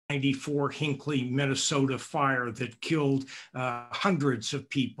94 Hinckley, Minnesota fire that killed hundreds of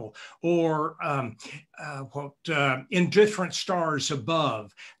people, or In Different Stars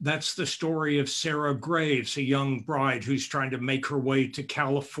Above. That's the story of Sarah Graves, a young bride who's trying to make her way to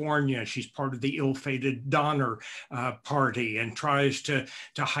California. She's part of the ill-fated Donner Party and tries to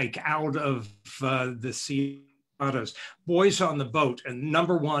hike out of the sea. Boys on the Boat, and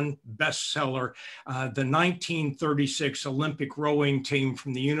 #1 bestseller, the 1936 Olympic rowing team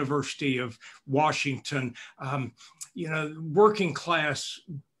from the University of Washington, working class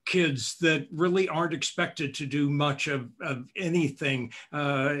kids that really aren't expected to do much of anything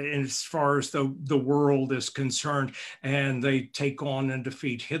as far as the world is concerned. And they take on and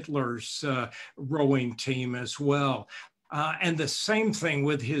defeat Hitler's rowing team as well. And the same thing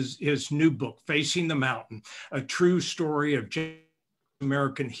with his new book, Facing the Mountain, a true story of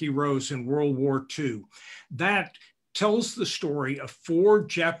American heroes in World War II. That tells the story of 4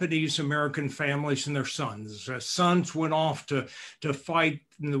 Japanese American families and their sons. Sons went off to fight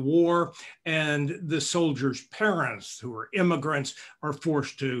in the war, and the soldiers' parents, who are immigrants, are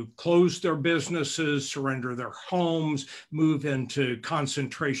forced to close their businesses, surrender their homes, move into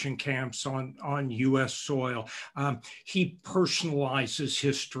concentration camps on US soil. He personalizes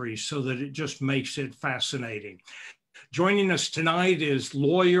history so that it just makes it fascinating. Joining us tonight is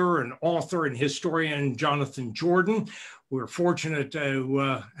lawyer and author and historian Jonathan Jordan. We're fortunate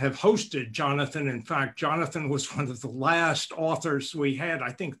to have hosted Jonathan. In fact, Jonathan was one of the last authors we had,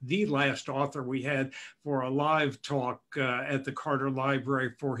 I think the last author we had for a live talk at the Carter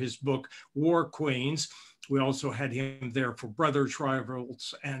Library for his book, War Queens. We also had him there for Brothers,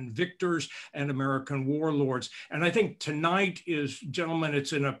 Rivals, and Victors and American Warlords. And I think tonight is, gentlemen,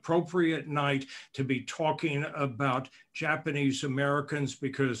 it's an appropriate night to be talking about Japanese Americans,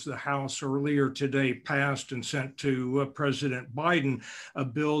 because the House earlier today passed and sent to President Biden a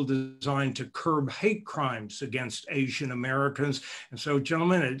bill designed to curb hate crimes against Asian Americans. And so,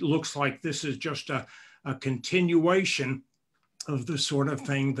 gentlemen, it looks like this is just a continuation of the sort of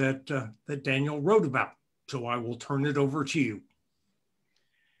thing that Daniel wrote about. So I will turn it over to you.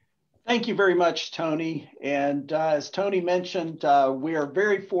 Thank you very much, Tony. And as Tony mentioned, we are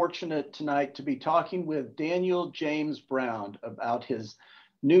very fortunate tonight to be talking with Daniel James Brown about his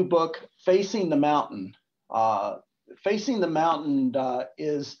new book, Facing the Mountain. Facing the Mountain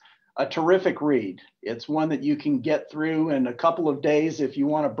is a terrific read. It's one that you can get through in a couple of days if you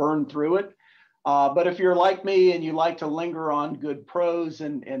want to burn through it. But if you're like me and you like to linger on good prose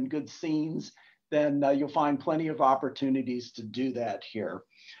and good scenes, then you'll find plenty of opportunities to do that here.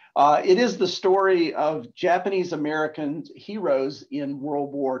 It is the story of Japanese American heroes in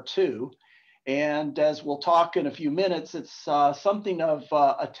World War II. And as we'll talk in a few minutes, it's something of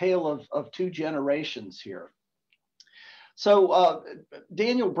a tale of 2 generations here. So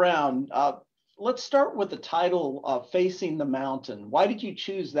Daniel Brown, let's start with the title of Facing the Mountain. Why did you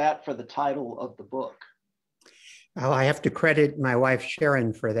choose that for the title of the book? Oh, I have to credit my wife,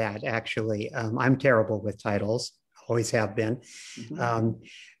 Sharon, for that, actually. I'm terrible with titles, always have been.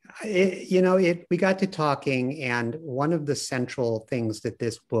 Mm-hmm. We got to talking, and one of the central things that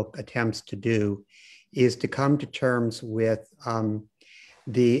this book attempts to do is to come to terms with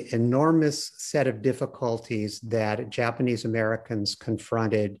the enormous set of difficulties that Japanese Americans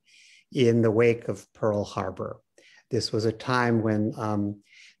confronted in the wake of Pearl Harbor. This was a time when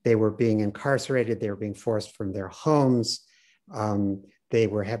they were being incarcerated, they were being forced from their homes, they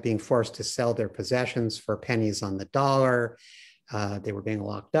were being forced to sell their possessions for pennies on the dollar, they were being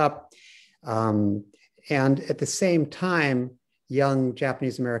locked up. And at the same time, young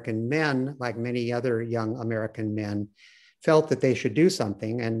Japanese American men, like many other young American men, felt that they should do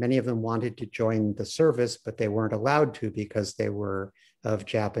something, and many of them wanted to join the service, but they weren't allowed to because they were of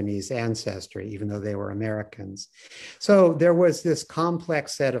Japanese ancestry, even though they were Americans. So there was this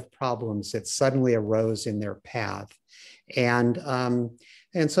complex set of problems that suddenly arose in their path. And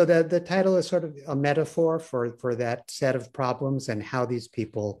so the title is sort of a metaphor for that set of problems and how these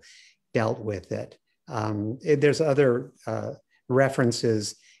people dealt with it. There's other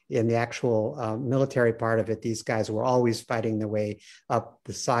references in the actual military part of it. These guys were always fighting their way up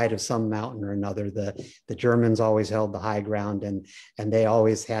the side of some mountain or another. The Germans always held the high ground, and they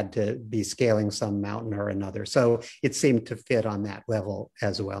always had to be scaling some mountain or another. So it seemed to fit on that level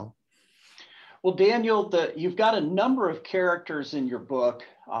as well. Well, Daniel, you've got a number of characters in your book,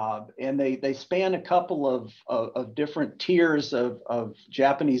 and they span a couple of different tiers of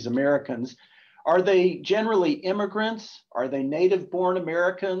Japanese Americans. Are they generally immigrants? Are they native-born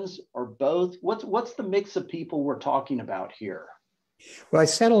Americans, or both? What's the mix of people we're talking about here? Well, I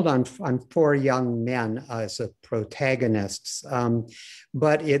settled on four young men as protagonists,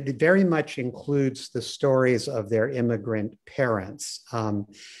 but it very much includes the stories of their immigrant parents.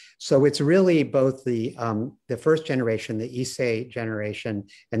 So it's really both the first generation, the Issei generation,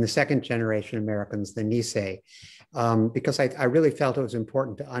 and the second generation Americans, the Nisei, because I really felt it was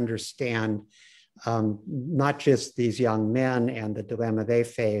important to understand not just these young men and the dilemma they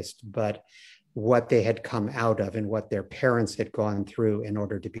faced, but what they had come out of and what their parents had gone through in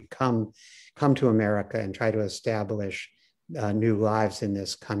order to come to America and try to establish new lives in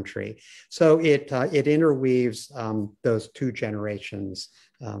this country. So it interweaves those two generations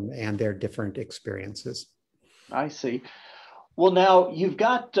and their different experiences. I see. Well, now you've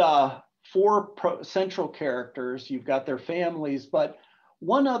got four central characters, you've got their families, but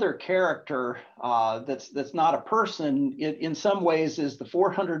one other character that's not a person, in some ways, is the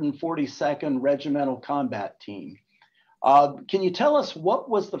 442nd Regimental Combat Team. Can you tell us what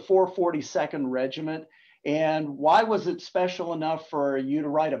was the 442nd Regiment and why was it special enough for you to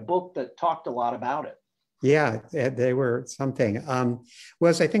write a book that talked a lot about it? Yeah, they were something. Well,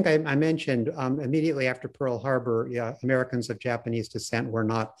 as I think I mentioned, immediately after Pearl Harbor, Americans of Japanese descent were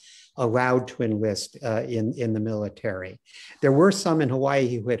not allowed to enlist in the military. There were some in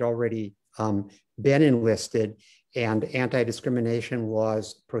Hawaii who had already been enlisted, and anti-discrimination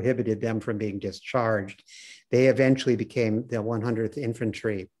laws prohibited them from being discharged. They eventually became the 100th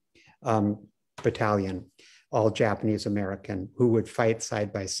Infantry Battalion, all Japanese American, who would fight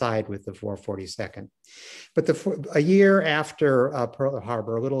side by side with the 442nd. But a year after Pearl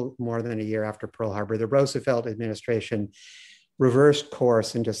Harbor, a little more than a year after Pearl Harbor, the Roosevelt administration reversed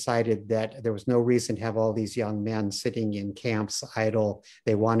course and decided that there was no reason to have all these young men sitting in camps idle.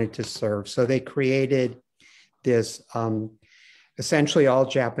 They wanted to serve. So they created this essentially all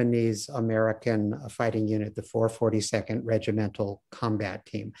Japanese American fighting unit, the 442nd Regimental Combat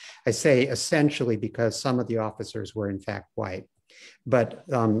Team. I say essentially because some of the officers were in fact white, but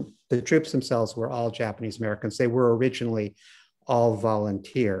the troops themselves were all Japanese Americans. They were originally all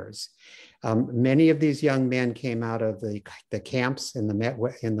volunteers. Many of these young men came out of the camps in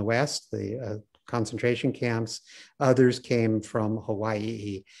the West, the concentration camps. Others came from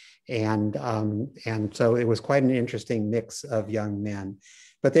Hawaii. And so it was quite an interesting mix of young men.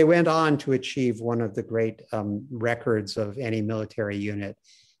 But they went on to achieve one of the great records of any military unit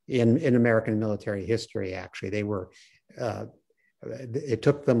in American military history, actually. They were, it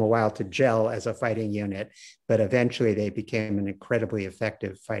took them a while to gel as a fighting unit, but eventually they became an incredibly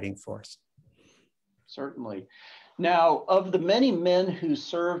effective fighting force. Certainly. Now, of the many men who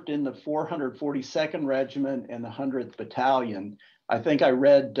served in the 442nd Regiment and the 100th Battalion, I think I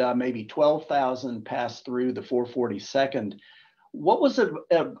read maybe 12,000 passed through the 442nd. What was it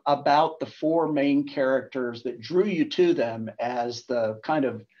about the four main characters that drew you to them as the kind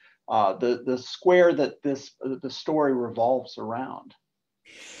of the square that the story revolves around?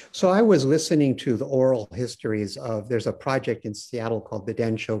 So I was listening to the oral histories there's a project in Seattle called the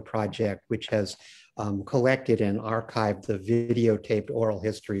Densho Project, which has collected and archived the videotaped oral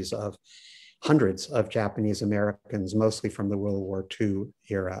histories of hundreds of Japanese Americans, mostly from the World War II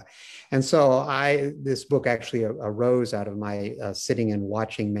era. And so this book actually arose out of my sitting and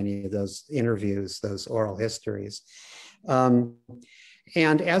watching many of those interviews, those oral histories. And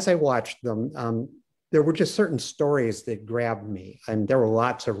as I watched them, there were just certain stories that grabbed me. And there were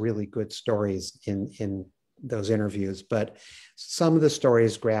lots of really good stories in those interviews, but some of the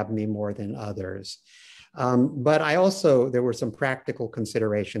stories grabbed me more than others. But there were some practical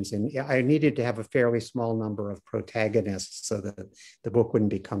considerations, and I needed to have a fairly small number of protagonists so that the book wouldn't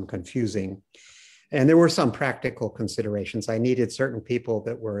become confusing. And there were some practical considerations. I needed certain people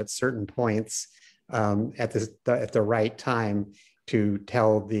that were at certain points at the right time to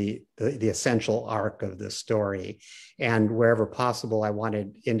tell the essential arc of the story. And wherever possible, I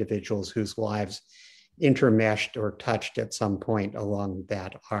wanted individuals whose lives intermeshed or touched at some point along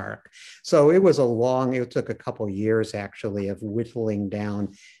that arc. So it took a couple of years actually of whittling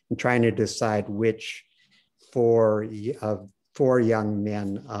down and trying to decide which four young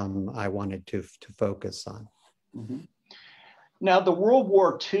men I wanted to focus on. Mm-hmm. Now, the World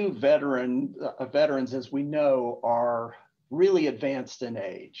War II veterans, as we know, are really advanced in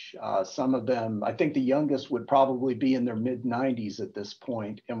age. Some of them, I think the youngest would probably be in their mid-90s at this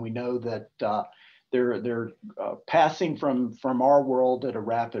point, and we know that they're passing from our world at a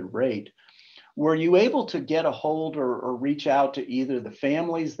rapid rate. Were you able to get a hold or reach out to either the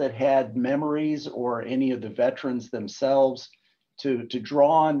families that had memories or any of the veterans themselves to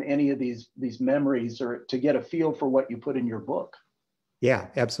draw on any of these memories or to get a feel for what you put in your book? Yeah,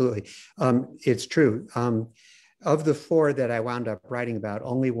 absolutely. It's true. of the four that I wound up writing about,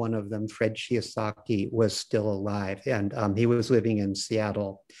 only one of them, Fred Shiosaki, was still alive. And he was living in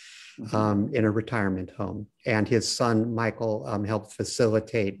Seattle in a retirement home. And his son, Michael, helped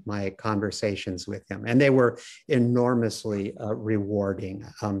facilitate my conversations with him. And they were enormously rewarding.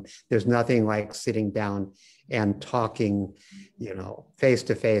 There's nothing like sitting down and talking, face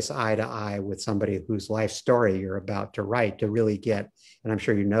to face, eye to eye with somebody whose life story you're about to write, to really get, and I'm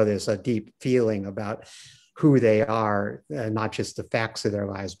sure you know this, a deep feeling about who they are, not just the facts of their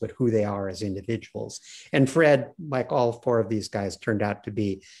lives, but who they are as individuals. And Fred, like all four of these guys, turned out to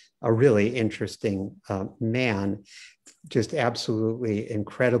be a really interesting man, just absolutely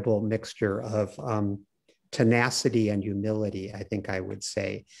incredible mixture of tenacity and humility, I think I would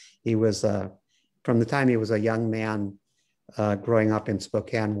say. He was, from the time he was a young man growing up in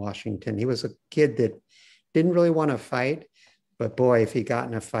Spokane, Washington, he was a kid that didn't really want to fight, but boy, if he got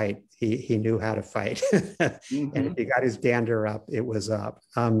in a fight, he knew how to fight. And if he got his dander up, it was up.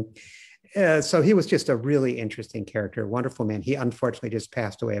 So he was just a really interesting character, wonderful man. He unfortunately just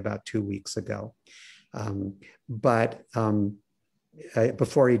passed away about 2 weeks ago. But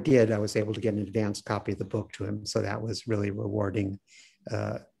before he did, I was able to get an advanced copy of the book to him. So that was really rewarding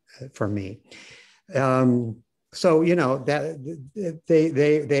for me. So, that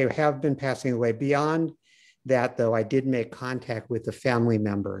they have been passing away. Beyond that, though, I did make contact with the family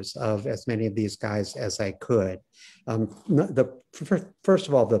members of as many of these guys as I could. First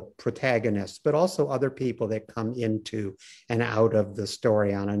of all, the protagonists, but also other people that come into and out of the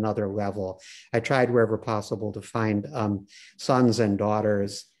story on another level. I tried wherever possible to find sons and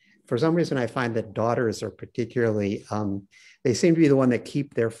daughters. For some reason, I find that daughters are particularly, they seem to be the one that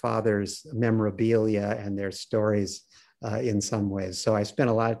keep their father's memorabilia and their stories in some ways. So I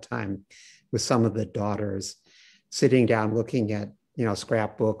spent a lot of time with some of the daughters, sitting down, looking at,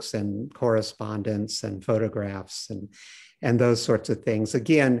 scrapbooks and correspondence and photographs and those sorts of things.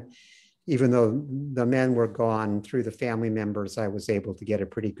 Again, even though the men were gone, through the family members, I was able to get a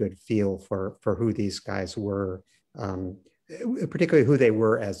pretty good feel for who these guys were, particularly who they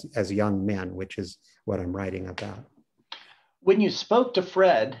were as young men, which is what I'm writing about. When you spoke to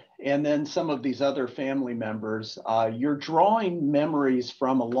Fred and then some of these other family members, you're drawing memories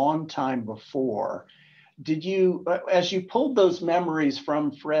from a long time before. Did you, as you pulled those memories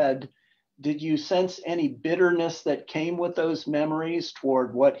from Fred, did you sense any bitterness that came with those memories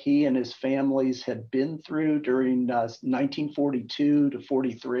toward what he and his families had been through during 1942 to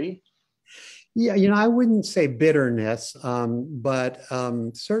 43? Yeah, I wouldn't say bitterness, but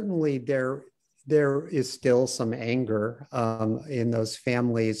certainly there is still some anger in those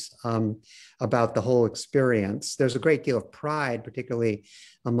families about the whole experience. There's a great deal of pride, particularly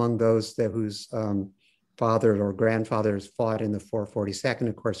among those whose fathers or grandfathers fought in the 442nd.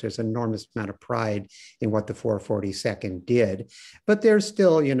 Of course, there's an enormous amount of pride in what the 442nd did, but there's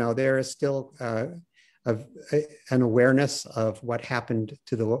still, there is still an awareness of what happened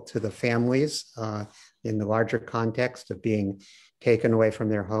to the families in the larger context of being taken away from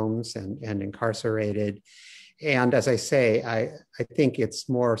their homes and incarcerated. And as I say, I think it's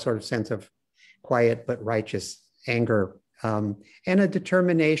more sort of sense of quiet but righteous anger and a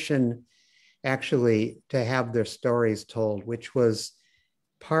determination actually to have their stories told, which was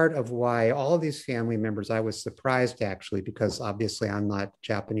part of why all of these family members, I was surprised actually, because obviously I'm not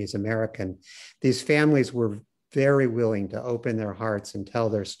Japanese American. These families were very willing to open their hearts and tell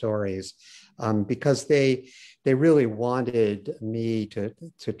their stories because they really wanted me to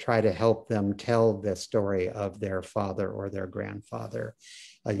try to help them tell the story of their father or their grandfather.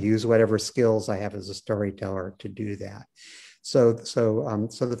 Use whatever skills I have as a storyteller to do that. So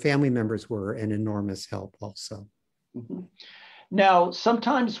the family members were an enormous help also. Mm-hmm. Now,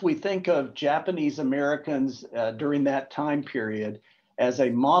 sometimes we think of Japanese Americans during that time period as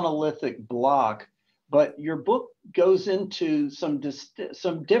a monolithic bloc, but your book goes into some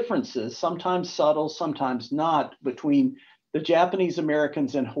differences, sometimes subtle, sometimes not, between the Japanese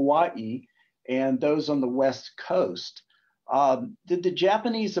Americans in Hawaii and those on the West Coast. Did the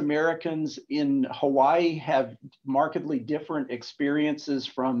Japanese Americans in Hawaii have markedly different experiences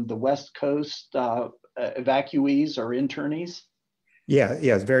from the West Coast evacuees or internees?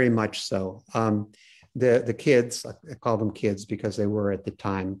 Yeah, very much so. The kids, I call them kids because they were at the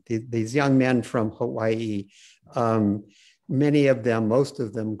time, these young men from Hawaii, many of them, most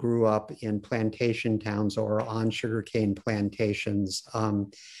of them grew up in plantation towns or on sugarcane plantations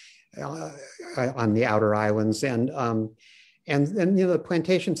on the outer islands. And the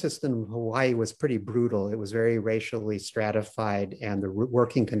plantation system in Hawaii was pretty brutal. It was very racially stratified and the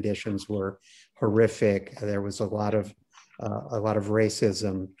working conditions were horrific. There was a lot of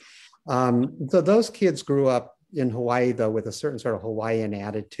racism. So those kids grew up in Hawaii, though, with a certain sort of Hawaiian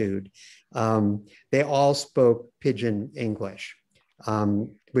attitude. They all spoke Pidgin English,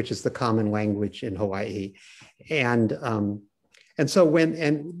 which is the common language in Hawaii. And so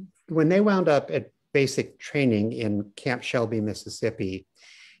when they wound up at basic training in Camp Shelby, Mississippi,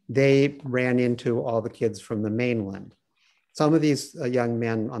 they ran into all the kids from the mainland. Some of these young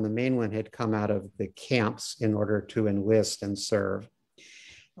men on the mainland had come out of the camps in order to enlist and serve.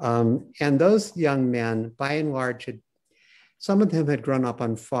 And those young men, by and large, some of them had grown up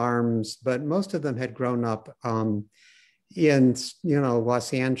on farms, but most of them had grown up in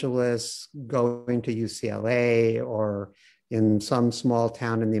Los Angeles, going to UCLA, or in some small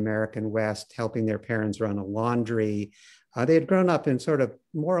town in the American West, helping their parents run a laundry. They had grown up in sort of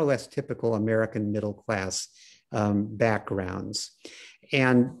more or less typical American middle class backgrounds.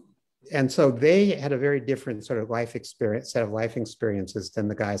 And so they had a very different sort of set of life experiences than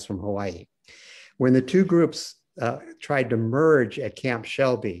the guys from Hawaii. When the two groups tried to merge at Camp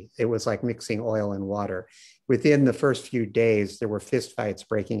Shelby, it was like mixing oil and water. Within the first few days, there were fistfights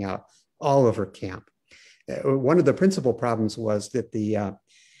breaking out all over camp. One of the principal problems was that the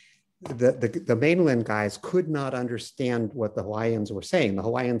mainland guys could not understand what the Hawaiians were saying. The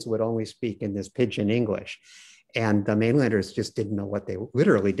Hawaiians would only speak in this Pidgin English. And the mainlanders just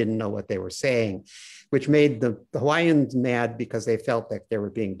literally didn't know what they were saying, which made the Hawaiians mad because they felt like they were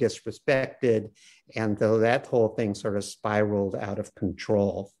being disrespected. And though that whole thing sort of spiraled out of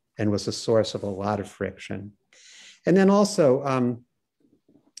control and was a source of a lot of friction. And then also,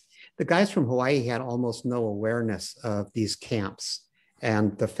 the guys from Hawaii had almost no awareness of these camps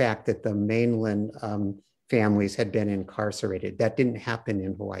and the fact that the mainland families had been incarcerated. That didn't happen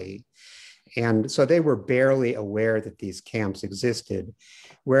in Hawaii. And so they were barely aware that these camps existed,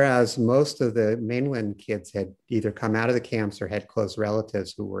 whereas most of the mainland kids had either come out of the camps or had close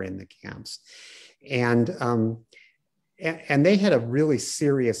relatives who were in the camps. And they had a really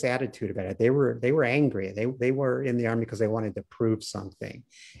serious attitude about it. They were angry. They were in the Army because they wanted to prove something.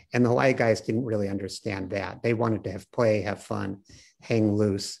 And the Hawaii guys didn't really understand that. They wanted to have fun, hang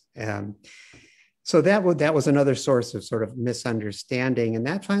loose. So that was another source of sort of misunderstanding. And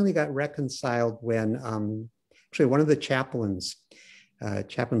that finally got reconciled when actually one of the chaplains,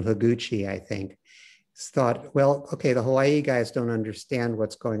 Chaplain Higuchi, I think, thought, well, okay, the Hawaii guys don't understand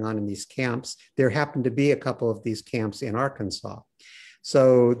what's going on in these camps. There happened to be a couple of these camps in Arkansas.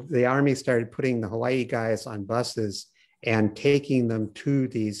 So the Army started putting the Hawaii guys on buses and taking them to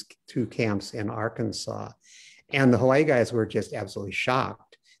these two camps in Arkansas. And the Hawaii guys were just absolutely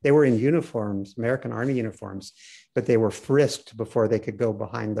shocked. They were in uniforms, American Army uniforms, but they were frisked before they could go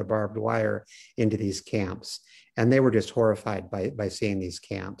behind the barbed wire into these camps. And they were just horrified by seeing these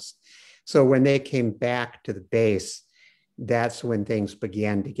camps. So when they came back to the base, that's when things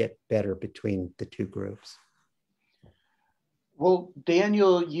began to get better between the two groups. Well,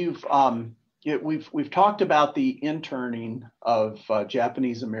 Daniel, we've talked about the interning of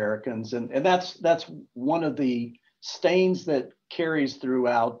Japanese Americans, and that's one of the stains that carries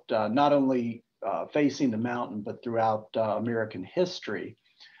throughout not only Facing the Mountain, but throughout American history.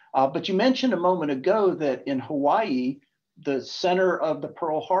 But you mentioned a moment ago that in Hawaii, the center of the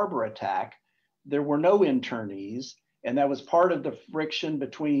Pearl Harbor attack, there were no internees, and that was part of the friction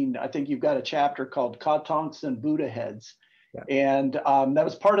between, I think you've got a chapter called Katonks and Buddha heads, yeah. And that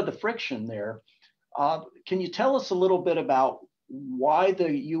was part of the friction there. Can you tell us a little bit about why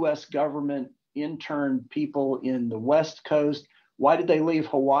the US government interned people in the West Coast? Why did they leave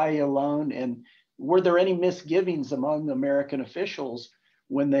Hawaii alone? And were there any misgivings among the American officials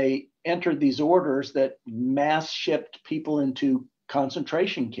when they entered these orders that mass shipped people into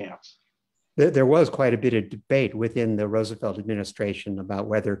concentration camps? There was quite a bit of debate within the Roosevelt administration about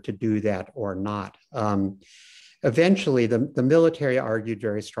whether to do that or not. Eventually, the military argued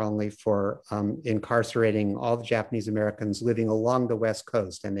very strongly for incarcerating all the Japanese Americans living along the West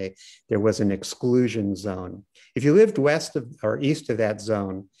Coast, and there was an exclusion zone. If you lived west of or east of that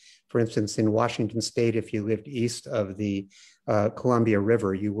zone, for instance, in Washington State, if you lived east of the Columbia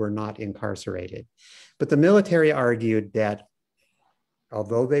River, you were not incarcerated. But the military argued that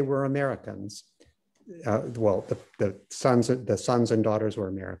although they were Americans, the sons and daughters were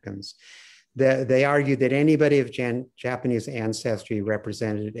Americans, they argued that anybody of Japanese ancestry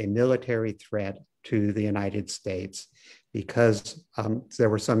represented a military threat to the United States because there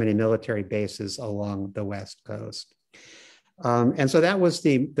were so many military bases along the West Coast. And so that was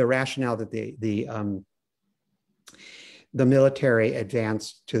the rationale that the military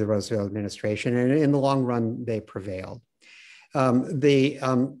advanced to the Roosevelt administration, and in the long run, they prevailed.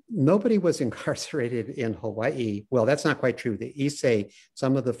 Nobody was incarcerated in Hawaii. Well, that's not quite true. The Issei,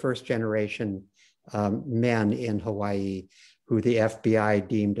 some of the first generation men in Hawaii who the FBI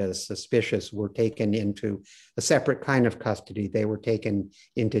deemed as suspicious were taken into a separate kind of custody. They were taken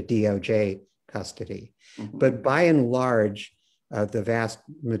into DOJ custody. Mm-hmm. But by and large, the vast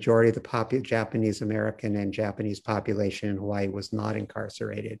majority of the Japanese American and Japanese population in Hawaii was not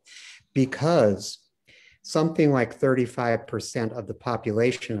incarcerated, because something like 35% of the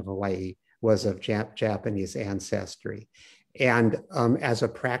population of Hawaii was of Japanese ancestry. And as a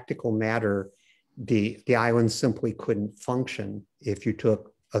practical matter, the island simply couldn't function if you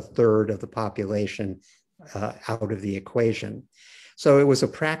took a third of the population out of the equation. So it was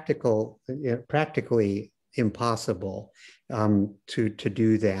practically impossible to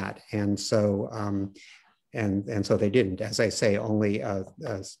do that. And so they didn't. As I say, only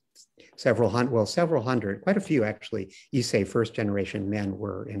several hundred, quite a few actually, Issei first generation men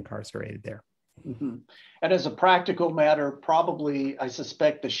were incarcerated there. Mm-hmm. And as a practical matter, probably, I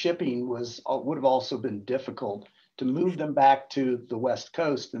suspect the shipping would have also been difficult to move them back to the West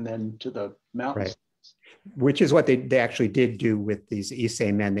Coast and then to the mountains. Right. Which is what they actually did do with these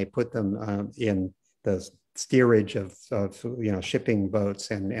Issei men. They put them in the steerage of shipping boats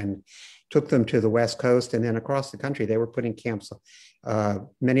and took them to the West Coast, and then across the country. They were putting camps.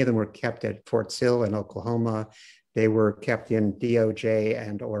 Many of them were kept at Fort Sill in Oklahoma. They were kept in DOJ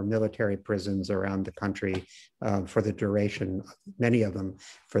and or military prisons around the country for the duration, many of them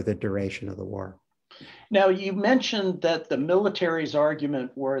for the duration of the war. Now, you mentioned that the military's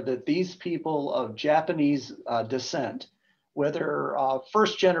argument were that these people of Japanese descent, whether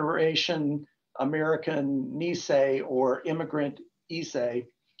first generation American Nisei or immigrant Issei,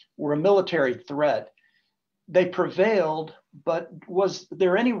 were a military threat. They prevailed, but was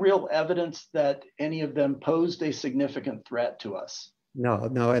there any real evidence that any of them posed a significant threat to us? No,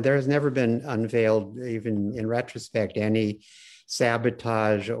 there has never been unveiled, even in retrospect, any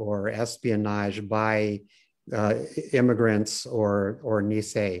sabotage or espionage by immigrants or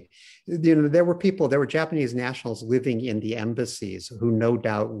Nisei. There were Japanese nationals living in the embassies who no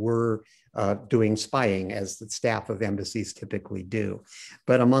doubt were doing spying, as the staff of embassies typically do.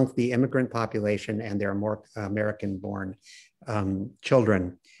 But amongst the immigrant population and their more American-born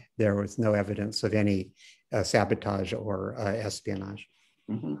children, there was no evidence of any sabotage or espionage.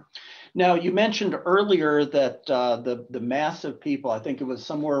 Mm-hmm. Now, you mentioned earlier that the mass of people, I think it was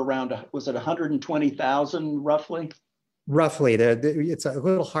somewhere around, was it 120,000 roughly? Roughly. It's a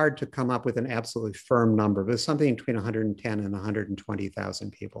little hard to come up with an absolutely firm number, but it's something between 110 and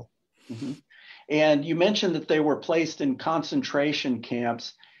 120,000 people. Mm-hmm. And you mentioned that they were placed in concentration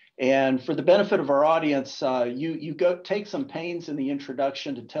camps. And for the benefit of our audience, you take some pains in the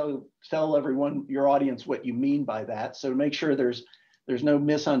introduction to tell everyone, your audience, what you mean by that. So to make sure there's no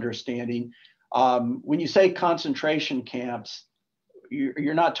misunderstanding. When you say concentration camps,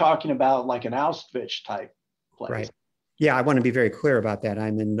 you're not talking about like an Auschwitz type place. Right. Yeah, I want to be very clear about that.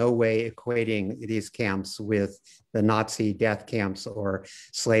 I'm in no way equating these camps with the Nazi death camps or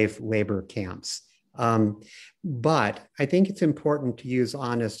slave labor camps. But I think it's important to use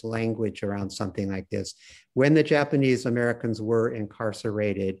honest language around something like this. When the Japanese Americans were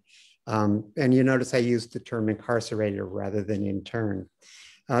incarcerated, and you notice I used the term incarcerated rather than interned,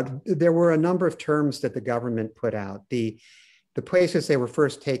 there were a number of terms that the government put out. The places they were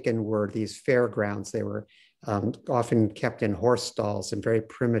first taken were these fairgrounds. They were often kept in horse stalls in very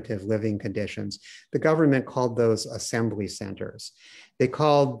primitive living conditions. The government called those assembly centers. They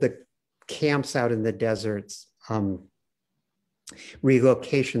called the camps out in the deserts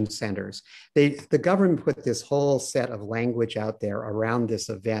relocation centers. The government put this whole set of language out there around this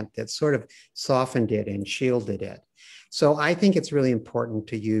event that sort of softened it and shielded it. So I think it's really important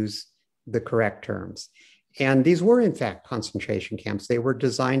to use the correct terms. And these were in fact concentration camps. They were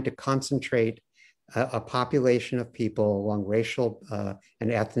designed to concentrate a population of people along racial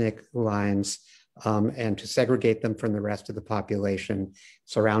and ethnic lines, and to segregate them from the rest of the population,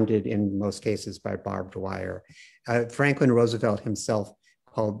 surrounded in most cases by barbed wire. Franklin Roosevelt himself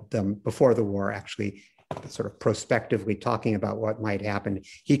called them, before the war, actually sort of prospectively talking about what might happen,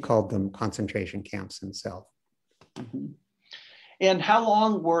 he called them concentration camps himself. Mm-hmm. And how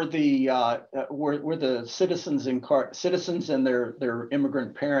long were the citizens and their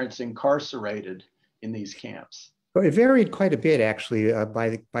immigrant parents incarcerated in these camps? Well, it varied quite a bit, actually,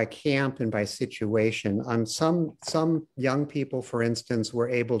 by camp and by situation. Some young people, for instance, were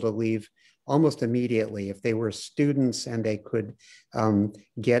able to leave almost immediately if they were students and they could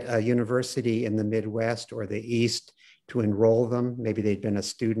get a university in the Midwest or the East to enroll them. Maybe they'd been a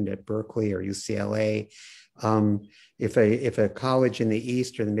student at Berkeley or UCLA. If a college in the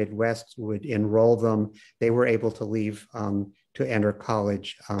East or the Midwest would enroll them, they were able to leave to enter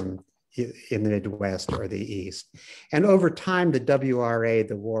college in the Midwest or the East. And over time, the WRA,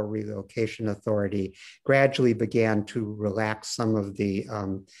 the War Relocation Authority, gradually began to relax some of the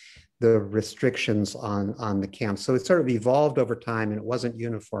restrictions on the camps. So it sort of evolved over time, and it wasn't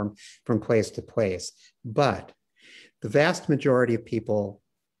uniform from place to place. But the vast majority of people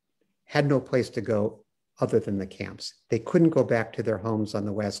had no place to go other than the camps. They couldn't go back to their homes on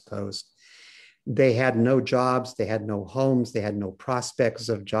the West Coast. They had no jobs, they had no homes, they had no prospects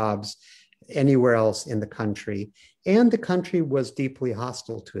of jobs anywhere else in the country. And the country was deeply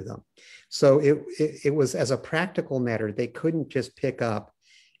hostile to them. So it was, as a practical matter, they couldn't just pick up,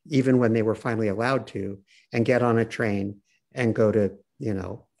 even when they were finally allowed to, and get on a train and go to,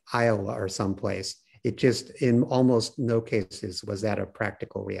 Iowa or someplace. It just, in almost no cases, was that a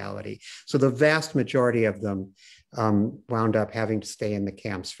practical reality. So the vast majority of them wound up having to stay in the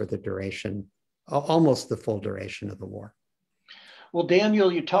camps for the duration, almost the full duration of the war. Well,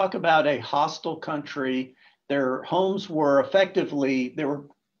 Daniel, you talk about a hostile country. Their homes were they were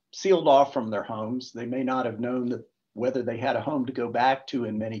sealed off from their homes. They may not have known whether they had a home to go back to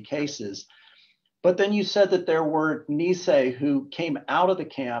in many cases. But then you said that there were Nisei who came out of the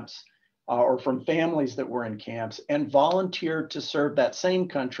camps or from families that were in camps and volunteered to serve that same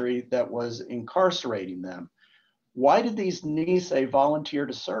country that was incarcerating them. Why did these Nisei volunteer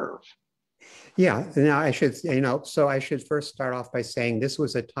to serve? Yeah, now I should, so I should first start off by saying this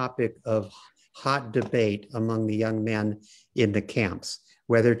was a topic of hot debate among the young men in the camps,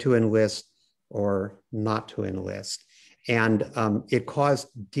 whether to enlist or not to enlist. And it caused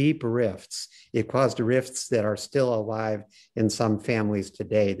deep rifts. It caused rifts that are still alive in some families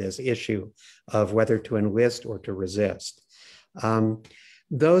today, this issue of whether to enlist or to resist. But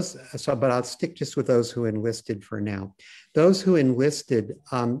I'll stick just with those who enlisted for now. Those who enlisted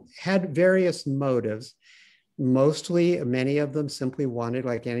had various motives. Mostly, many of them simply wanted,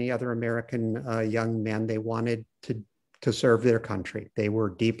 like any other American young men, they wanted to serve their country. They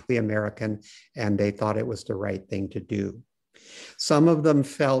were deeply American, and they thought it was the right thing to do. Some of them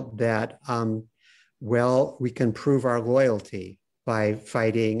felt that, we can prove our loyalty by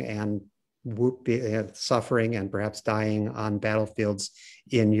fighting and suffering and perhaps dying on battlefields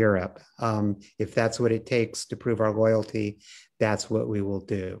in Europe. If that's what it takes to prove our loyalty, that's what we will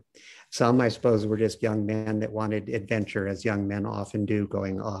do. Some, I suppose, were just young men that wanted adventure, as young men often do,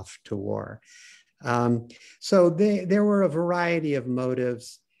 going off to war. So there were a variety of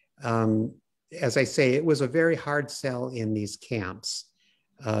motives. As I say, it was a very hard sell in these camps.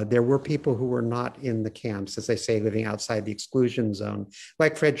 There were people who were not in the camps, as I say, living outside the exclusion zone,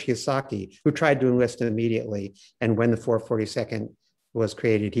 like Fred Shiosaki, who tried to enlist immediately. And when the 442nd was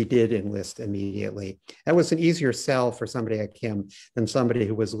created, he did enlist immediately. That was an easier sell for somebody like him than somebody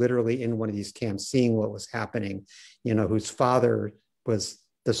who was literally in one of these camps, seeing what was happening, whose father was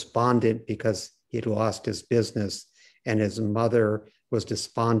despondent because he'd lost his business, and his mother was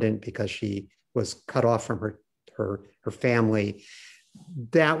despondent because she was cut off from her family.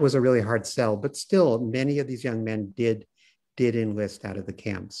 That was a really hard sell, but still many of these young men did enlist out of the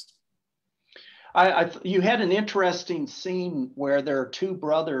camps. You had an interesting scene where there are two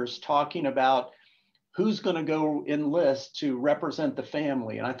brothers talking about who's going to go enlist to represent the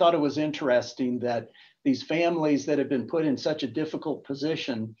family. And I thought it was interesting that these families that have been put in such a difficult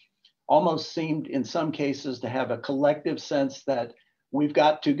position almost seemed in some cases to have a collective sense that we've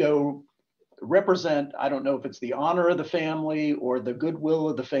got to go represent, I don't know if it's the honor of the family or the goodwill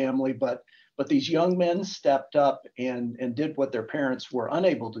of the family, but these young men stepped up and did what their parents were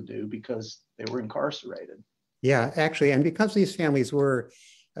unable to do because they were incarcerated. Yeah, actually, and because these families were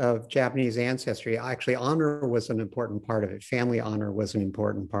of Japanese ancestry, actually honor was an important part of it. Family honor was an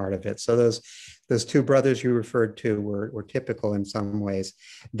important part of it. So those two brothers you referred to were typical in some ways.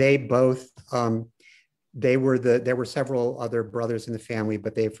 They both, there were several other brothers in the family,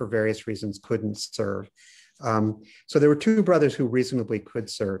 but they, for various reasons, couldn't serve. So there were two brothers who reasonably could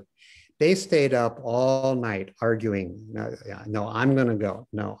serve. They stayed up all night arguing, no, I'm going to go.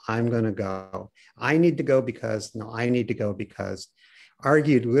 No, I'm going to go. I need to go because, no, I need to go because.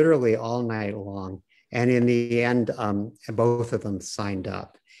 Argued literally all night long. And in the end, both of them signed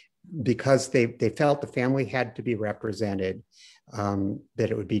up because they felt the family had to be represented,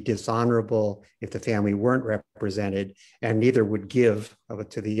 that it would be dishonorable if the family weren't represented, and neither would give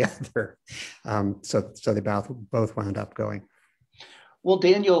to the other. So they both wound up going. Well,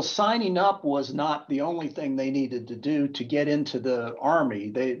 Daniel, signing up was not the only thing they needed to do to get into the Army.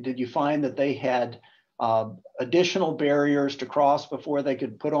 Did you find that they had additional barriers to cross before they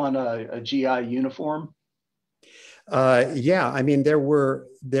could put on a GI uniform? Yeah, I mean, there were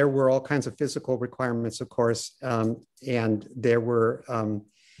all kinds of physical requirements, of course, and there were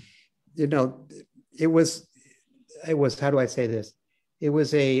you know, it was, how do I say this? It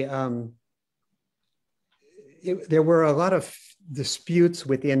was there were a lot of disputes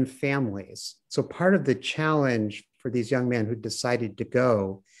within families. So part of the challenge for these young men who decided to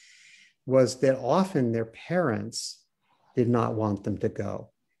go was that often their parents did not want them to go.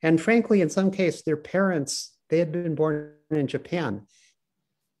 And frankly, in some cases, their parents, they had been born in Japan.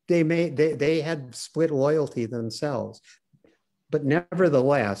 They had split loyalty themselves. But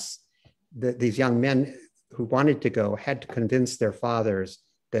nevertheless, these young men who wanted to go had to convince their fathers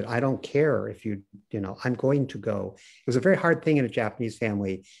that I don't care if I'm going to go. It was a very hard thing in a Japanese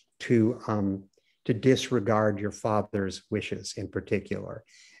family to disregard your father's wishes in particular.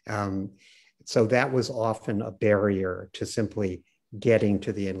 So that was often a barrier to simply getting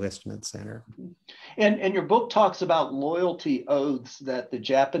to the enlistment center. And your book talks about loyalty oaths that the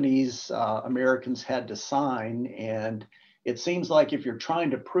Japanese Americans had to sign. And it seems like if you're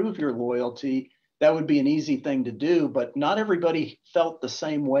trying to prove your loyalty, that would be an easy thing to do, but not everybody felt the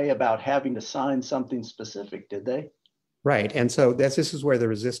same way about having to sign something specific, did they? Right, and so this is where the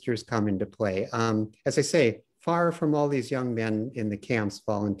resistors come into play. As I say, far from all these young men in the camps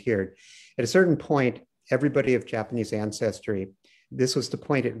volunteered. At a certain point, everybody of Japanese ancestry, this was the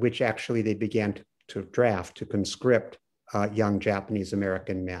point at which actually they began to draft, to conscript young Japanese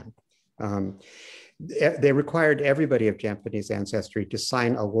American men. They required everybody of Japanese ancestry to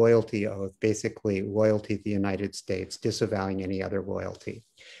sign a loyalty oath, basically loyalty to the United States, disavowing any other loyalty,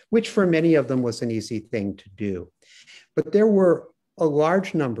 which for many of them was an easy thing to do. But there were a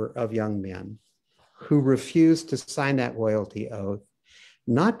large number of young men who refused to sign that loyalty oath,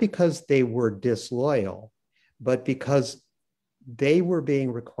 not because they were disloyal, but because they were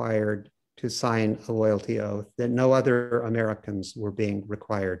being required to sign a loyalty oath that no other Americans were being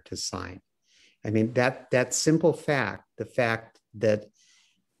required to sign. I mean, that simple fact, the fact that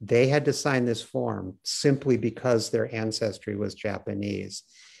they had to sign this form simply because their ancestry was Japanese,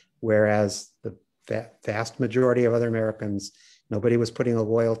 whereas the vast majority of other Americans, nobody was putting a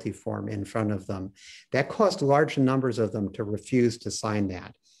loyalty form in front of them. That caused large numbers of them to refuse to sign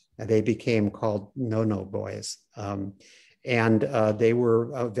that. They became called no-no boys. And they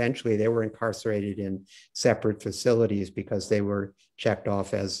were incarcerated in separate facilities because they were checked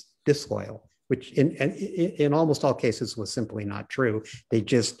off as disloyal, which in almost all cases was simply not true. They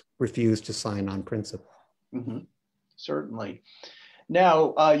just refused to sign on principle. Mm-hmm. Certainly.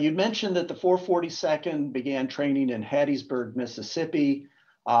 Now, you mentioned that the 442nd began training in Hattiesburg, Mississippi.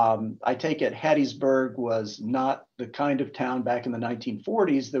 I take it Hattiesburg was not the kind of town back in the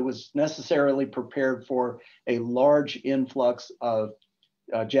 1940s that was necessarily prepared for a large influx of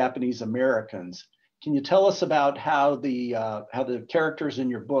Japanese Americans. Can you tell us about how the characters in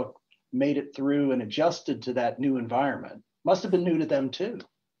your book made it through and adjusted to that new environment? Must have been new to them too.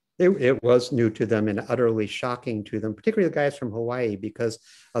 It was new to them and utterly shocking to them, particularly the guys from Hawaii, because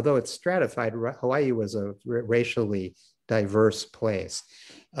although it's stratified, Hawaii was a racially diverse place.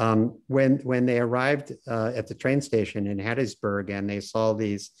 When they arrived at the train station in Hattiesburg and they saw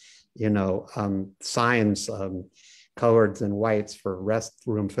these, signs, coloreds and whites for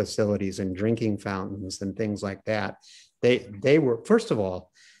restroom facilities and drinking fountains and things like that, they were, first of all,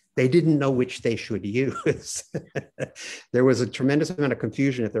 they didn't know which they should use. There was a tremendous amount of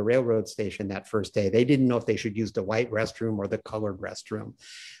confusion at the railroad station that first day. They didn't know if they should use the white restroom or the colored restroom.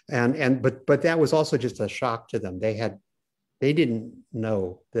 But that was also just a shock to them. They didn't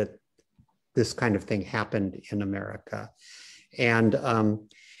know that this kind of thing happened in America. And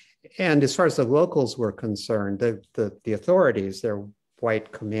as far as the locals were concerned, the authorities, their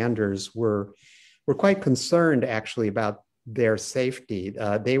white commanders were quite concerned actually about their safety.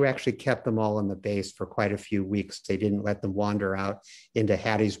 They actually kept them all in the base for quite a few weeks. They didn't let them wander out into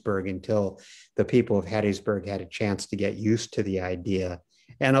Hattiesburg until the people of Hattiesburg had a chance to get used to the idea.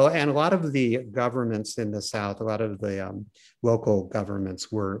 And a lot of the governments in the South, a lot of the local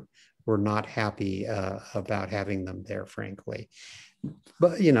governments were not happy about having them there, frankly.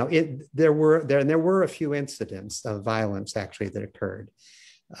 But there were a few incidents of violence actually that occurred.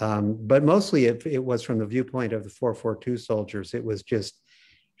 But mostly it was from the viewpoint of the 442 soldiers. It was just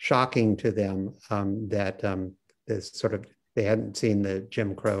shocking to them that they hadn't seen the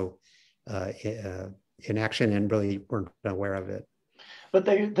Jim Crow in action and really weren't aware of it.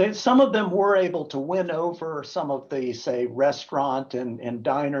 But some of them were able to win over some of the, say, restaurant and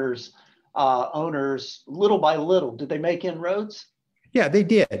diners owners little by little. Did they make inroads? Yeah, they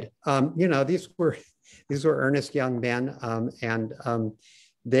did. These were earnest young men, and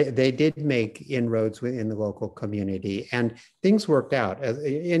they did make inroads within the local community, and things worked out.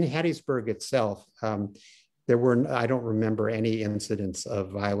 In Hattiesburg itself, I don't remember any incidents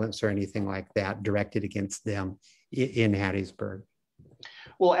of violence or anything like that directed against them in Hattiesburg.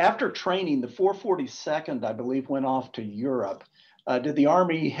 Well, after training, the 442nd, I believe, went off to Europe. Did the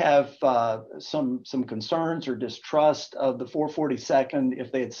Army have some concerns or distrust of the 442nd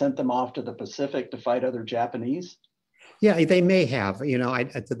if they had sent them off to the Pacific to fight other Japanese? Yeah, they may have.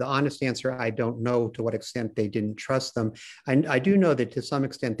 The honest answer, I don't know to what extent they didn't trust them. I do know that to some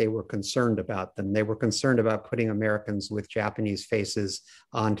extent they were concerned about them. They were concerned about putting Americans with Japanese faces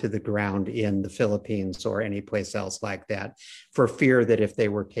onto the ground in the Philippines or any place else like that, for fear that if they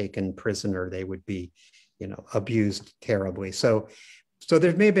were taken prisoner, they would be, abused terribly. So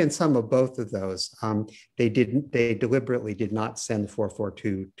there may have been some of both of those. They deliberately did not send the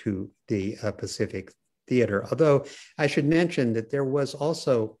 442 to the Pacific Theater. Although I should mention that there was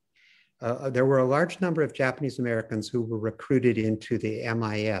also, there were a large number of Japanese Americans who were recruited into the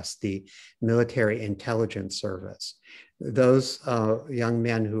MIS, the Military Intelligence Service. Those young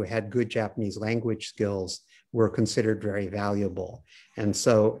men who had good Japanese language skills were considered very valuable. And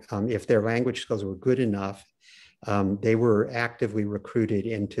so if their language skills were good enough, they were actively recruited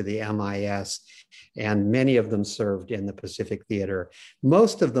into the MIS, and many of them served in the Pacific Theater.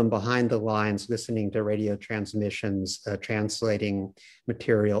 Most of them behind the lines, listening to radio transmissions, translating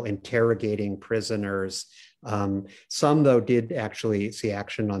material, interrogating prisoners. Some, though, did actually see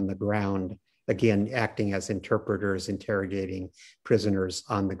action on the ground, again, acting as interpreters, interrogating prisoners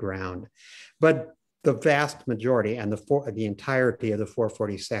on the ground. But the vast majority and the entirety of the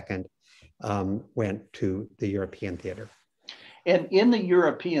 442nd went to the European theater. And in the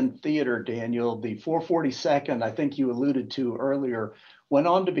European theater, Daniel, the 442nd, I think you alluded to earlier, went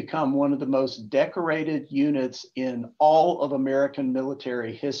on to become one of the most decorated units in all of American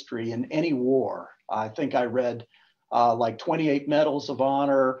military history in any war. I think I read like 28 medals of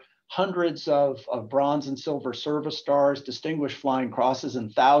honor, hundreds of bronze and silver service stars, distinguished flying crosses,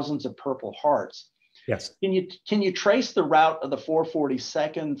 and thousands of Purple Hearts. Yes. Can you trace the route of the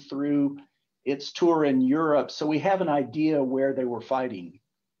 442nd through its tour in Europe so we have an idea where they were fighting?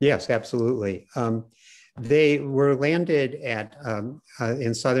 Yes, absolutely. They were landed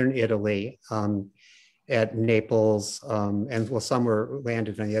in southern Italy, at Naples, and some were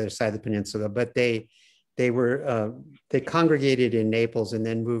landed on the other side of the peninsula. But they congregated in Naples and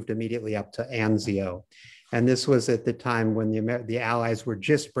then moved immediately up to Anzio. And this was at the time when the Allies were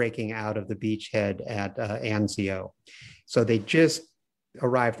just breaking out of the beachhead at Anzio. So they just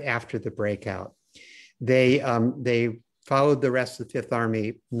arrived after the breakout. They followed the rest of the Fifth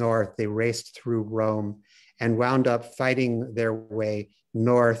Army north. They raced through Rome and wound up fighting their way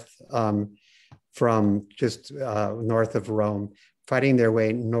north from just north of Rome, fighting their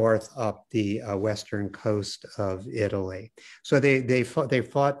way north up the western coast of Italy. So they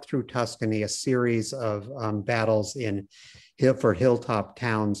fought through Tuscany, a series of battles for hilltop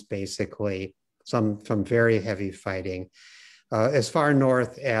towns, basically, some very heavy fighting. As far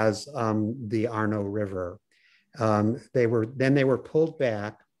north as the Arno River. They were pulled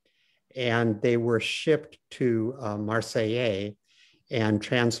back, and they were shipped to Marseille and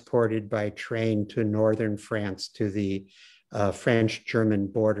transported by train to northern France, to the French-German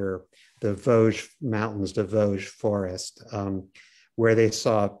border, the Vosges Mountains, the Vosges Forest, where they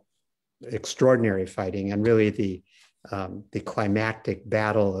saw extraordinary fighting, and really the climactic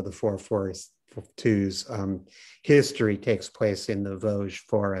battle of the 442's history takes place in the Vosges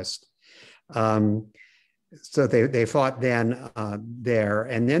Forest. So they fought then there,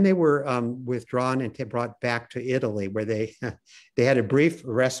 and then they were withdrawn and brought back to Italy, where they had a brief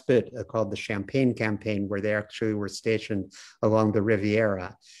respite called the Champagne Campaign, where they actually were stationed along the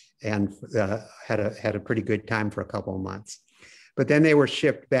Riviera and had a pretty good time for a couple of months. But then they were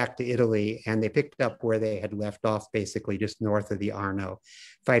shipped back to Italy, and they picked up where they had left off, basically just north of the Arno,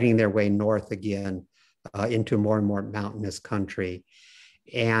 fighting their way north again into more and more mountainous country.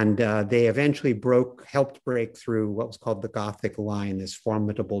 And they eventually helped break through what was called the Gothic Line, this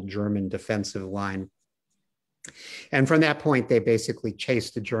formidable German defensive line. And from that point, they basically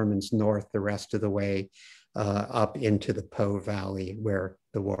chased the Germans north the rest of the way up into the Po Valley, where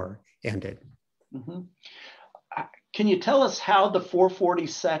the war ended. Mm-hmm. Can you tell us how the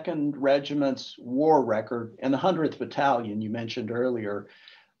 442nd Regiment's war record and the 100th Battalion you mentioned earlier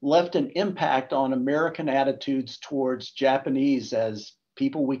left an impact on American attitudes towards Japanese as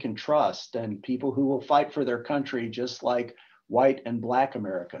people we can trust and people who will fight for their country just like white and Black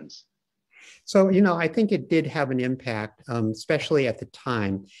Americans? So, I think it did have an impact, especially at the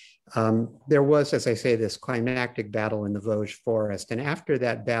time. There was, as I say, this climactic battle in the Vosges Forest. And after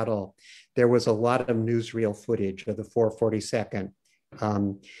that battle, there was a lot of newsreel footage of the 442nd.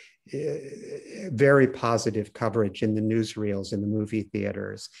 very positive coverage in the newsreels in the movie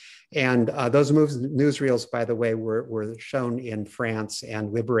theaters. And those newsreels, by the way, were shown in France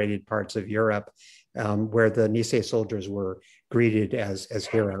and liberated parts of Europe, where the Nisei soldiers were greeted as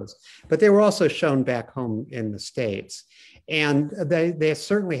heroes. But they were also shown back home in the States. And they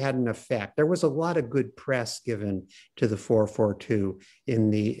certainly had an effect. There was a lot of good press given to the 442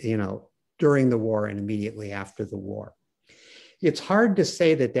 during the war and immediately after the war. It's hard to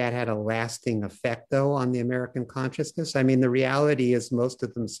say that had a lasting effect, though, on the American consciousness. I mean, the reality is most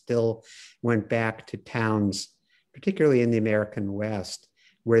of them still went back to towns, particularly in the American West,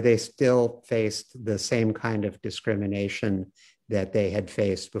 where they still faced the same kind of discrimination that they had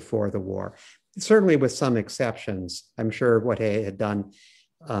faced before the war. Certainly with some exceptions. I'm sure what they had done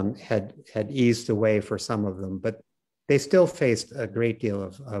had eased away for some of them, but they still faced a great deal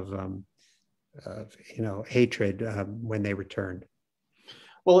of hatred when they returned.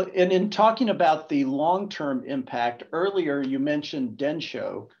 Well, and in talking about the long-term impact, earlier you mentioned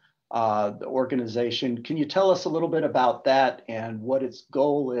Densho, the organization. Can you tell us a little bit about that and what its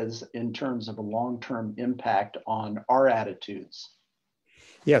goal is in terms of a long-term impact on our attitudes?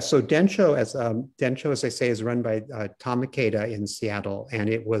 Yeah, so Densho, as I say, is run by Tom Ikeda in Seattle, and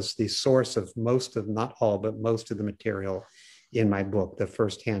it was the source of not all, but most of the material in my book, the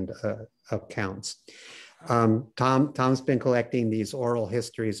firsthand accounts. Tom's been collecting these oral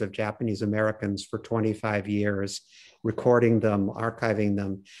histories of Japanese Americans for 25 years, recording them, archiving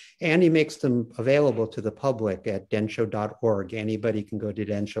them, and he makes them available to the public at densho.org. Anybody can go to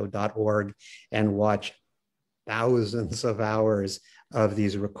densho.org and watch thousands of hours of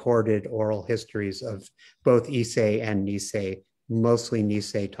these recorded oral histories of both Issei and Nisei, mostly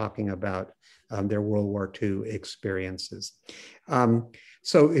Nisei talking about their World War II experiences.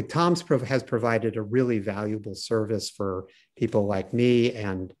 So Tom's has provided a really valuable service for people like me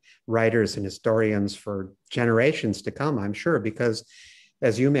and writers and historians for generations to come, I'm sure, because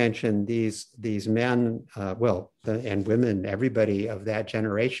as you mentioned, these men, and women, everybody of that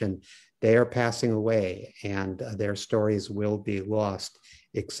generation, they are passing away and their stories will be lost,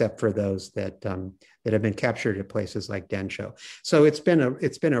 except for those that have been captured at places like Densho. So it's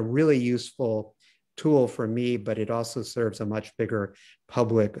been a really useful tool for me, but it also serves a much bigger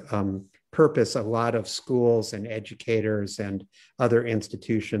public purpose. A lot of schools and educators and other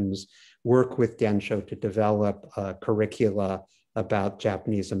institutions work with Densho to develop curricula about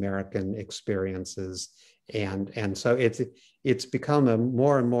Japanese American experiences. And so it's become a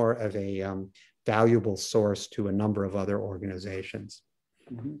more and more of a valuable source to a number of other organizations.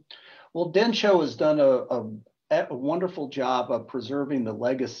 Mm-hmm. Well, Densho has done a wonderful job of preserving the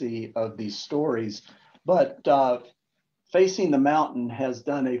legacy of these stories, but Facing the Mountain has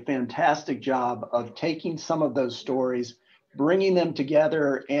done a fantastic job of taking some of those stories, bringing them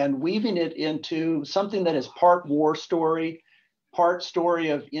together and weaving it into something that is part war story, part story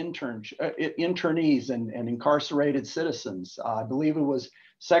of internees and incarcerated citizens. I believe it was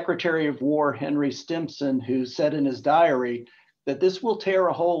Secretary of War Henry Stimson who said in his diary that this will tear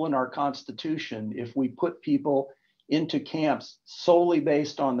a hole in our Constitution if we put people into camps solely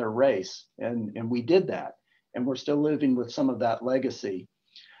based on their race. And we did that. And we're still living with some of that legacy.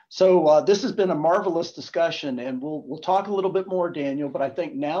 So this has been a marvelous discussion, and we'll talk a little bit more, Daniel, but I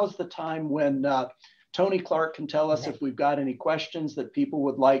think now is the time when Tony Clark can tell us if we've got any questions that people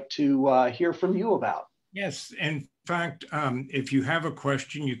would like to hear from you about. Yes, in fact, if you have a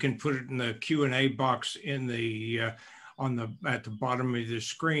question, you can put it in the Q&A box in the at the bottom of the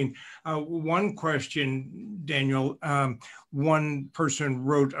screen. One question, Daniel, one person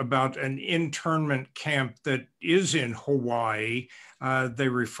wrote about an internment camp that is in Hawaii. They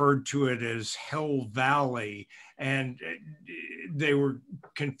referred to it as Hell Valley, and they were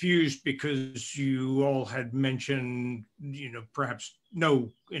confused because you all had mentioned, perhaps no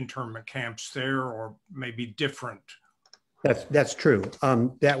internment camps there, or maybe different. That's true.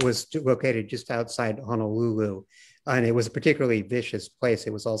 That was located just outside Honolulu, and it was a particularly vicious place.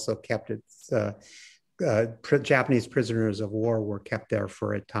 It was also kept at Japanese prisoners of war were kept there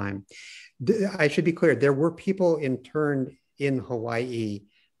for a time. I should be clear, there were people interned in Hawaii,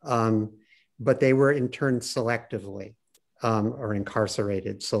 but they were interned selectively or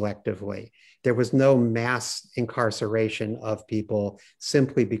incarcerated selectively. There was no mass incarceration of people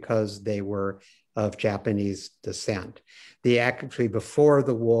simply because they were of Japanese descent. Actually, before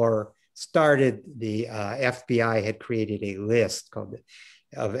the war started, the FBI had created a list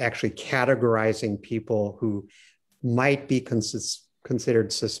of actually categorizing people who might be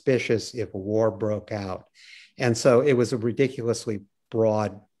considered suspicious if a war broke out. And so it was a ridiculously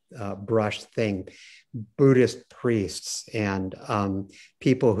broad brush thing. Buddhist priests and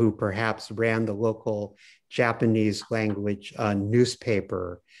people who perhaps ran the local Japanese language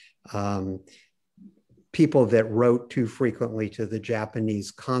newspaper, people that wrote too frequently to the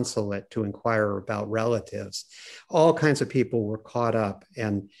Japanese consulate to inquire about relatives. All kinds of people were caught up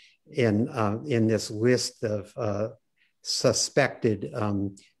in this list of suspected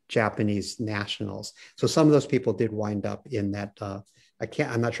Japanese nationals. So some of those people did wind up in that.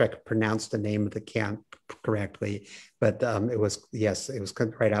 I'm not sure I could pronounce the name of the camp correctly, but it was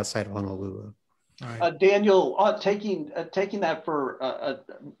right outside of Honolulu. Right. Daniel, taking that for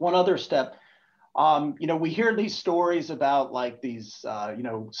one other step, we hear these stories about like these,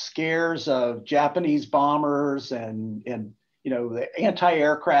 scares of Japanese bombers and the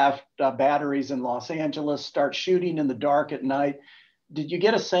anti-aircraft batteries in Los Angeles start shooting in the dark at night. Did you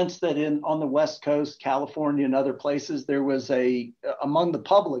get a sense that on the West Coast, California and other places, there was among the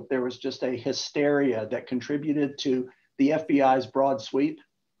public, there was just a hysteria that contributed to the FBI's broad sweep?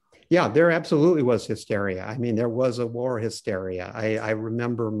 Yeah, there absolutely was hysteria. I mean, there was a war hysteria. I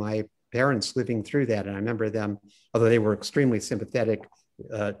remember my parents living through that. And I remember them, although they were extremely sympathetic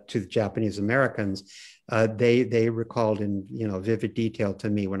to the Japanese Americans, they recalled in vivid detail to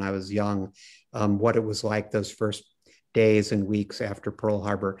me when I was young what it was like those first days and weeks after Pearl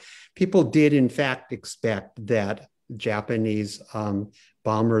Harbor. People did in fact expect that Japanese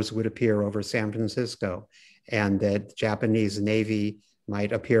bombers would appear over San Francisco and that Japanese Navy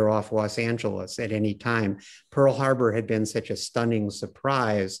might appear off Los Angeles at any time. Pearl Harbor had been such a stunning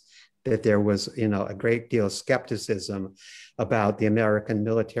surprise that there was a great deal of skepticism about the American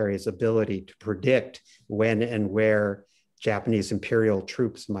military's ability to predict when and where Japanese imperial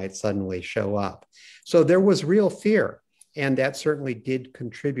troops might suddenly show up. So there was real fear, and that certainly did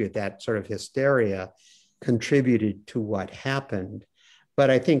contribute, that sort of hysteria contributed to what happened. But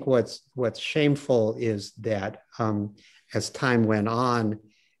I think what's shameful is that as time went on,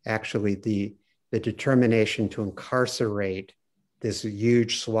 actually the determination to incarcerate this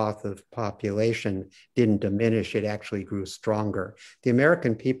huge swath of population didn't diminish, it actually grew stronger. The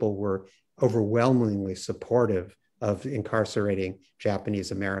American people were overwhelmingly supportive of incarcerating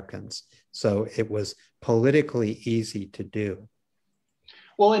Japanese Americans. So it was politically easy to do.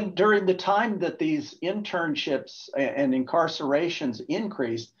 Well, and during the time that these internships and incarcerations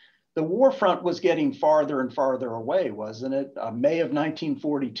increased, the war front was getting farther and farther away, wasn't it? May of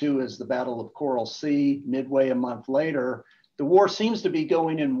 1942 is the Battle of Coral Sea. Midway a month later, the war seems to be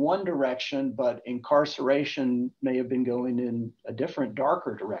going in one direction, but incarceration may have been going in a different,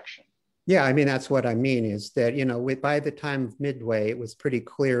 darker direction. Yeah, I mean, that's what I mean is that, by the time of Midway, it was pretty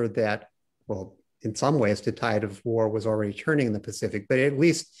clear that, well, in some ways, the tide of war was already turning in the Pacific, but at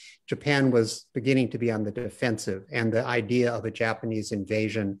least Japan was beginning to be on the defensive. And the idea of a Japanese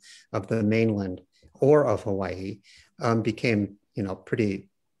invasion of the mainland or of Hawaii became,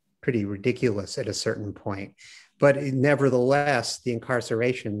 pretty ridiculous at a certain point. But nevertheless, the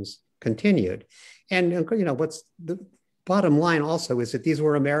incarcerations continued. And, what's the bottom line also is that these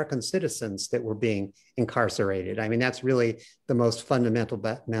were American citizens that were being incarcerated. I mean, that's really the most fundamental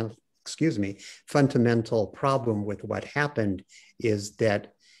problem with what happened is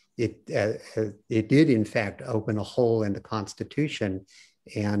that it did in fact open a hole in the Constitution,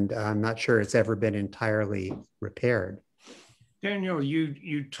 and I'm not sure it's ever been entirely repaired. Daniel,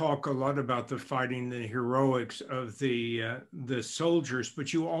 you talk a lot about the fighting, the heroics of the soldiers,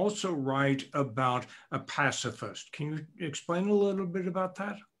 but you also write about a pacifist. Can you explain a little bit about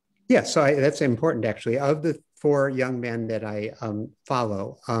that? Yeah, so that's important actually. Of the 4 young men that I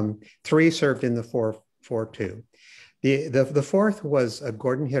follow, 3 served in the 4-2. The fourth was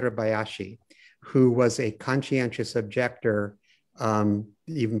Gordon Hirabayashi, who was a conscientious objector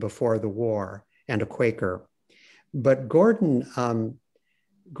even before the war and a Quaker. But Gordon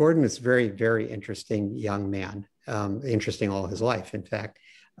is a very, very interesting young man, interesting all his life, in fact.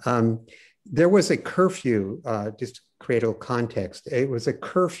 There was a curfew, just to create a little context. A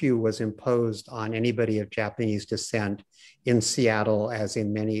curfew was imposed on anybody of Japanese descent in Seattle, as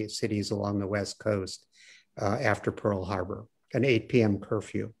in many cities along the West Coast after Pearl Harbor, an 8 p.m.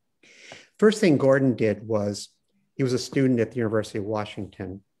 curfew. First thing Gordon did was, he was a student at the University of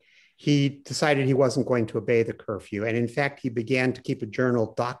Washington. He decided he wasn't going to obey the curfew. And in fact, he began to keep a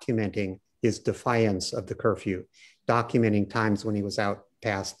journal documenting his defiance of the curfew, documenting times when he was out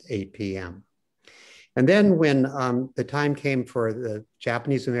past 8 p.m. And then when the time came for the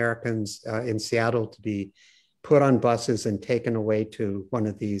Japanese Americans in Seattle to be put on buses and taken away to one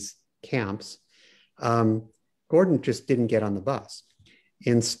of these camps, Gordon just didn't get on the bus.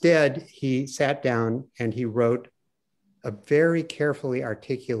 Instead, he sat down and he wrote a very carefully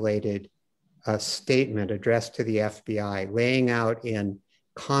articulated statement addressed to the FBI, laying out in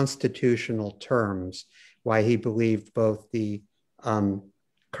constitutional terms why he believed both the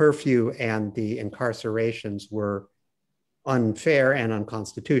curfew and the incarcerations were unfair and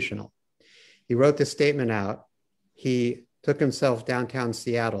unconstitutional. He wrote this statement out. He took himself downtown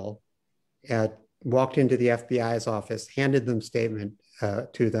Seattle, walked into the FBI's office, handed them statement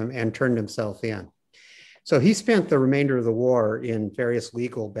to them, and turned himself in. So he spent the remainder of the war in various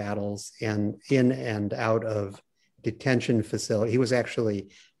legal battles and in and out of detention facility. He was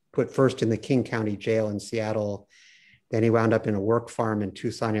actually put first in the King County Jail in Seattle. Then he wound up in a work farm in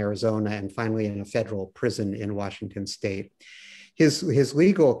Tucson, Arizona, and finally in a federal prison in Washington State. His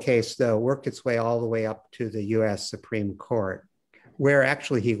legal case, though, worked its way all the way up to the US Supreme Court, where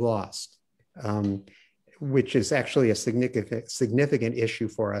actually he lost, which is actually a significant issue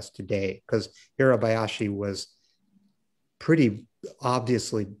for us today, because Hirabayashi was pretty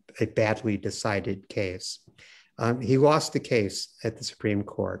obviously a badly decided case. He lost the case at the Supreme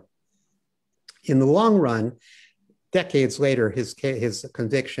Court. In the long run, decades later, his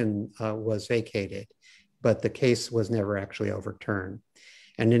conviction was vacated, but the case was never actually overturned.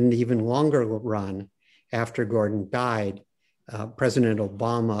 And in an even longer run, after Gordon died, President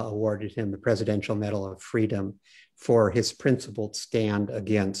Obama awarded him the Presidential Medal of Freedom for his principled stand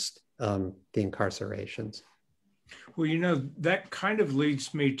against the incarcerations. Well, you know, that kind of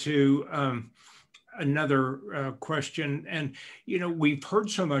leads me to another question. And, you know, we've heard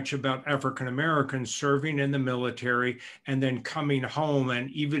so much about African Americans serving in the military and then coming home and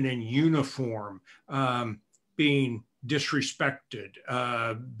even in uniform being disrespected,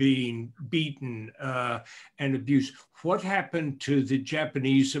 being beaten and abused. What happened to the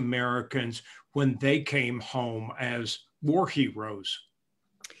Japanese Americans when they came home as war heroes?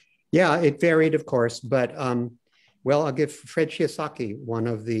 Yeah, it varied, of course, but well, I'll give Fred Shiosaki, one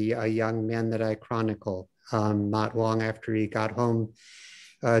of the young men that I chronicle, not long after he got home,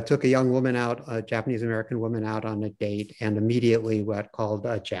 took a young woman out, a Japanese American woman out on a date, and immediately got called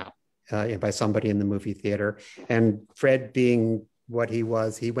a Jap by somebody in the movie theater. And Fred, being what he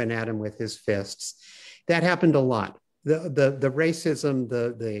was, he went at him with his fists. That happened a lot. The racism,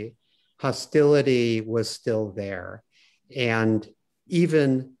 the hostility was still there. And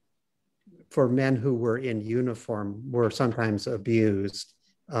even for men who were in uniform were sometimes abused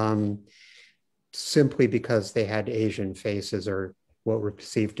simply because they had Asian faces or what were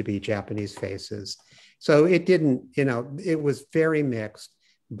perceived to be Japanese faces. So it didn't, you know, it was very mixed,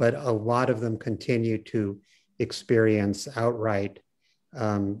 but a lot of them continued to experience outright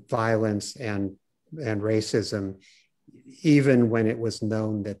violence and racism, even when it was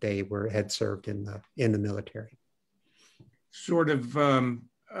known that they had served in the military. Sort of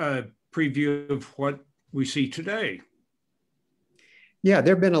a preview of what we see today. Yeah,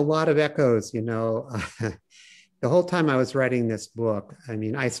 there have been a lot of echoes, you know. The whole time I was writing this book, I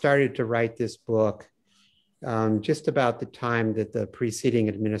mean, I started to write this book just about the time that the preceding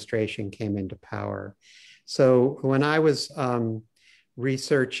administration came into power. So when I was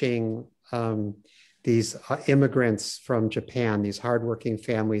researching these immigrants from Japan, these hardworking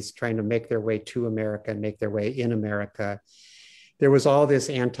families trying to make their way to America and make their way in America, there was all this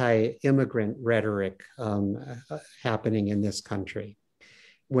anti-immigrant rhetoric happening in this country.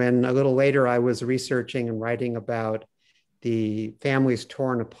 When a little later I was researching and writing about the families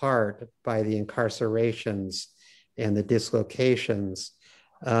torn apart by the incarcerations and the dislocations,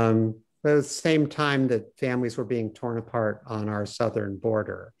 at the same time that families were being torn apart on our southern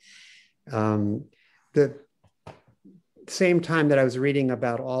border. The same time that I was reading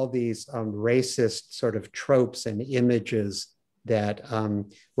about all these racist sort of tropes and images that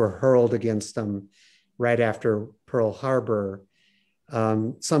were hurled against them right after Pearl Harbor,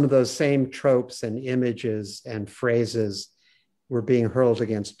 some of those same tropes and images and phrases were being hurled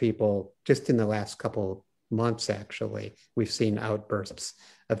against people just in the last couple months, actually. We've seen outbursts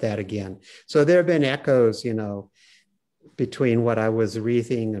of that again. So there have been echoes, you know, between what I was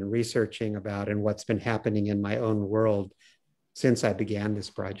reading and researching about and what's been happening in my own world since I began this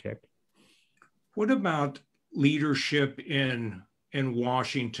project. What about leadership in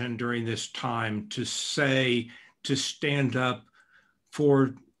Washington during this time to stand up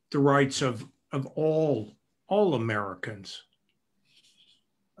for the rights of all Americans?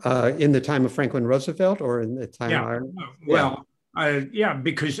 In the time of Franklin Roosevelt or in the time? Yeah,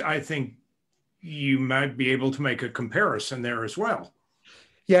 because I think you might be able to make a comparison there as well.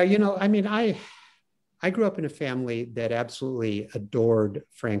 Yeah, you know, I mean, I grew up in a family that absolutely adored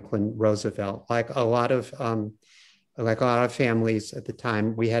Franklin Roosevelt. Like a lot of families at the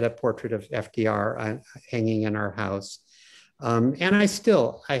time, we had a portrait of FDR hanging in our house. And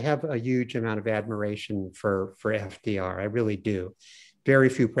I have a huge amount of admiration for FDR. I really do. Very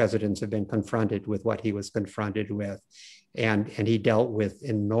few presidents have been confronted with what he was confronted with. And he dealt with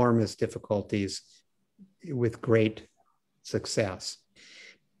enormous difficulties with great success.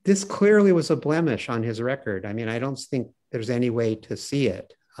 This clearly was a blemish on his record. I mean, I don't think there's any way to see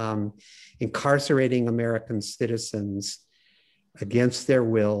it. Incarcerating American citizens against their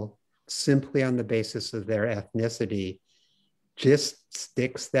will, simply on the basis of their ethnicity, just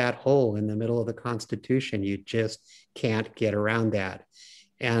sticks that hole in the middle of the Constitution. You just can't get around that.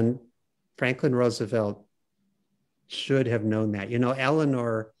 And Franklin Roosevelt should have known that. You know,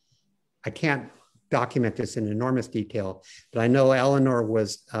 Eleanor, I can't document this in enormous detail, but I know Eleanor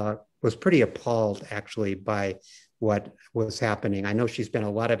was pretty appalled actually by what was happening. I know she spent a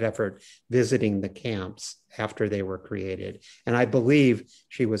lot of effort visiting the camps after they were created. And I believe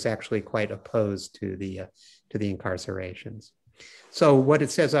she was actually quite opposed to the incarcerations. So what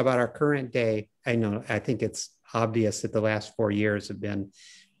it says about our current day, I think it's obvious that the last 4 years have been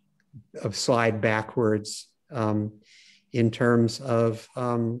a slide backwards in terms of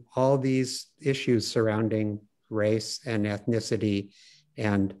all these issues surrounding race and ethnicity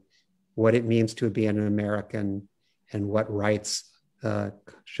and what it means to be an American and what rights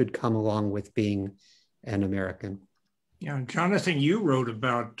should come along with being an American. Yeah, Jonathan, you wrote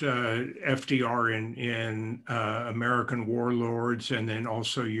about FDR in American Warlords, and then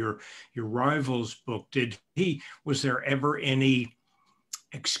also your Rivals book. Was there ever any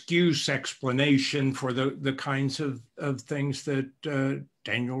explanation for the kinds of things that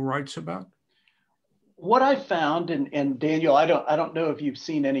Daniel writes about? What I found, and Daniel, I don't know if you've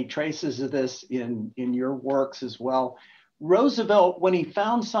seen any traces of this in your works as well. Roosevelt, when he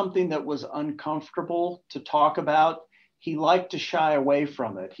found something that was uncomfortable to talk about, he liked to shy away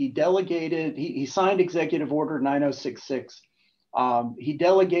from it. He delegated, he signed Executive Order 9066. He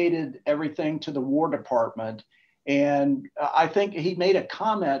delegated everything to the War Department. And I think he made a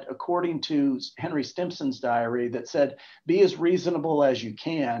comment, according to Henry Stimson's diary, that said, be as reasonable as you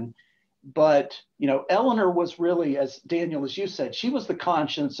can. But, you know, Eleanor was really, as Daniel, as you said, she was the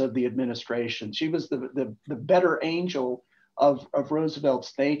conscience of the administration. She was the better angel of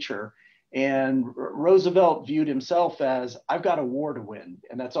Roosevelt's nature. And Roosevelt viewed himself as, I've got a war to win,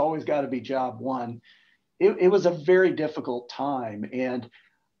 and that's always got to be job one. It was a very difficult time. And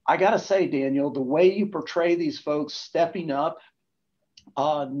I got to say, Daniel, the way you portray these folks stepping up,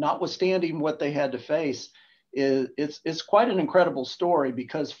 notwithstanding what they had to face, it's quite an incredible story,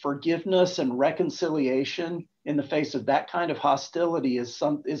 because forgiveness and reconciliation in the face of that kind of hostility is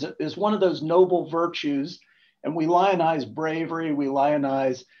one of those noble virtues. And we lionize bravery, we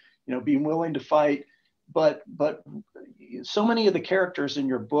lionize, you know, being willing to fight, but so many of the characters in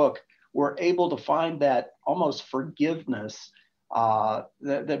your book were able to find that almost forgiveness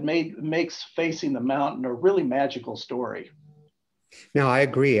that makes Facing the Mountain a really magical story. No, I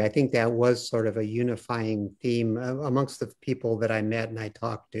agree. I think that was sort of a unifying theme amongst the people that I met and I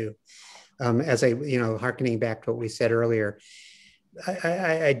talked to. As hearkening back to what we said earlier,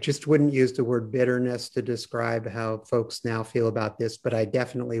 I just wouldn't use the word bitterness to describe how folks now feel about this, but I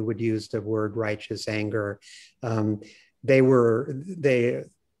definitely would use the word righteous anger.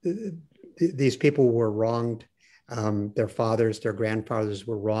 These people were wronged. Their fathers, their grandfathers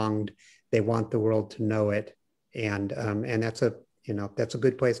were wronged. They want the world to know it, and that's a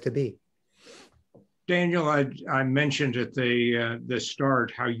good place to be. Daniel, I mentioned at the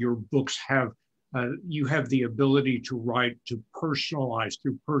start how your books have you have the ability to write, to personalize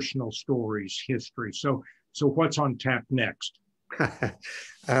through personal stories, history. So what's on tap next?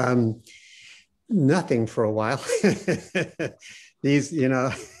 Nothing for a while.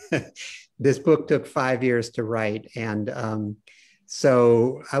 This book took 5 years to write, and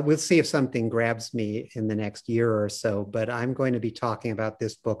so I will see if something grabs me in the next year or so. But I'm going to be talking about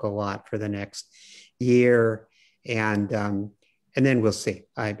this book a lot for the next year, and then we'll see.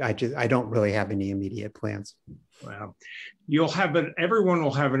 I don't really have any immediate plans. Well, everyone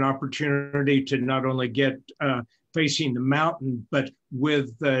will have an opportunity to not only get Facing the Mountain, but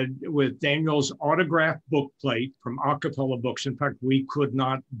with Daniel's autograph book plate from Acapella Books. In fact, we could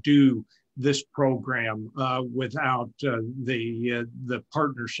not do this program without the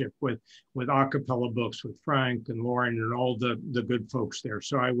partnership with Acapella Books, with Frank and Lauren and all the good folks there.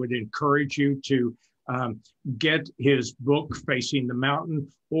 So I would encourage you to get his book, Facing the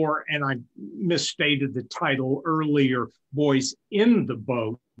Mountain, and I misstated the title earlier, Boys in the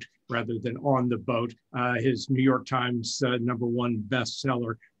Boat, rather than On the Boat, his New York Times #1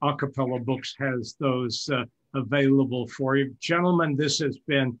 bestseller. Acapella Books has those available for you. Gentlemen, this has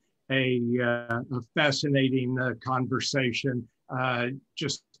been a fascinating conversation.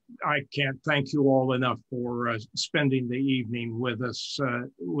 I can't thank you all enough for spending the evening with us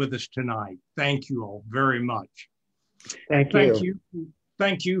tonight. Thank you all very much. Thank you.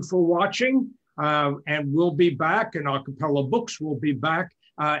 Thank you for watching. And we'll be back, and Acapella Books will be back.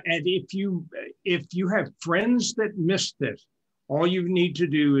 And if you have friends that missed this, all you need to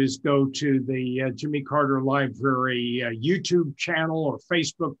do is go to the Jimmy Carter Library YouTube channel or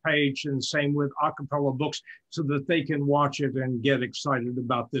Facebook page, and same with Acapella Books, so that they can watch it and get excited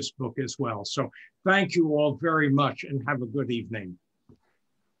about this book as well. So thank you all very much, and have a good evening.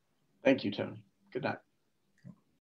 Thank you, Tony. Good night.